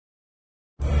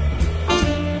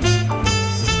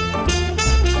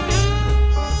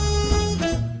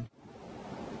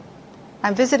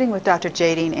I'm visiting with Dr.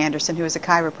 Jadine Anderson, who is a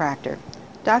chiropractor.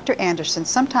 Dr. Anderson,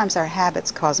 sometimes our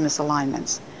habits cause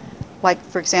misalignments. Like,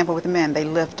 for example, with men, they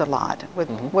lift a lot.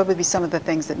 What would be some of the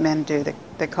things that men do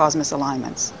that cause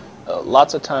misalignments?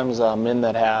 Lots of times men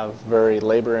that have very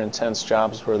labor-intense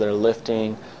jobs where they're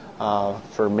lifting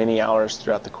for many hours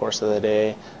throughout the course of the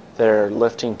day, their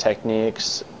lifting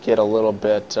techniques get a little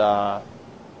bit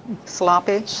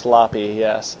Sloppy? sloppy,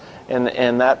 yes.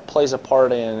 And that plays a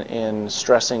part in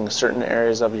stressing certain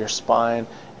areas of your spine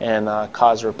and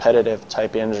cause repetitive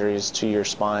type injuries to your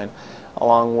spine,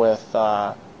 along with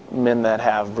men that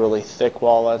have really thick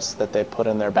wallets that they put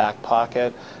in their back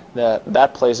pocket.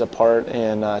 That plays a part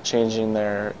in changing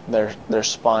their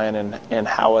spine and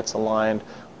how it's aligned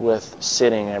with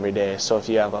sitting every day. So if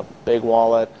you have a big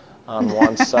wallet on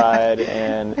one side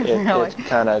and it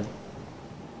kind of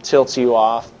tilts you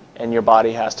off, and your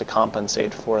body has to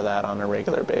compensate for that on a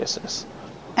regular basis.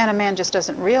 And a man just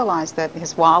doesn't realize that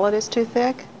his wallet is too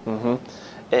thick? And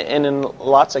in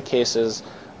lots of cases,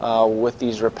 with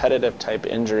these repetitive type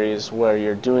injuries where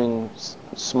you're doing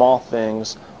small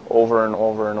things over and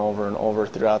over and over and over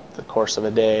throughout the course of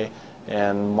a day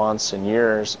and months and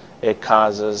years, it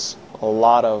causes a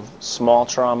lot of small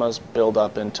traumas build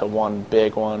up into one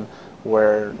big one,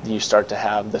 where you start to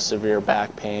have the severe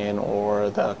back pain or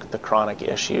the chronic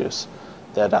issues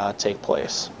that take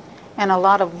place. And a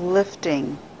lot of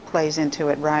lifting plays into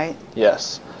it, right?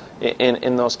 Yes.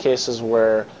 In those cases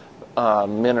where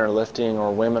men are lifting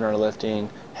or women are lifting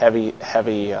heavy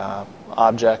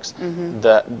objects,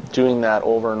 that doing that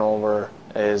over and over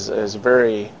is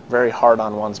very, very hard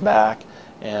on one's back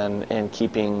and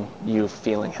keeping you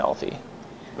feeling healthy.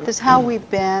 Does how we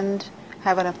bend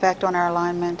have an effect on our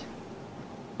alignment?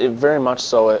 Very much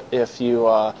so. If you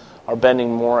are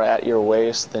bending more at your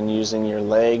waist than using your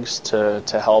legs to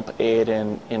help aid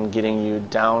in getting you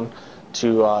down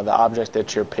to the object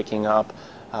that you're picking up,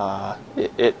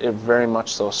 it very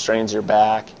much so strains your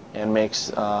back and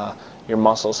makes your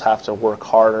muscles have to work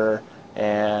harder.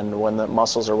 And when the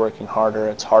muscles are working harder,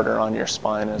 it's harder on your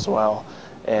spine as well.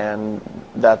 And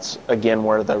that's, again,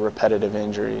 where the repetitive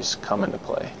injuries come into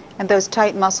play. And those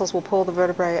tight muscles will pull the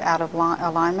vertebrae out of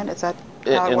alignment? Is that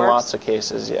how it in works? Lots of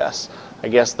cases, yes. I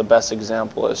guess the best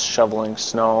example is shoveling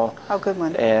snow. Oh, good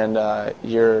one. And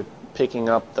you're picking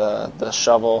up the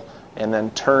shovel and then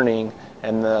turning,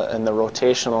 and the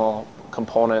rotational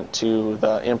component to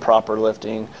the improper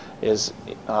lifting is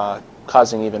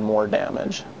causing even more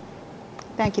damage.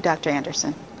 Thank you, Dr.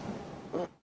 Anderson.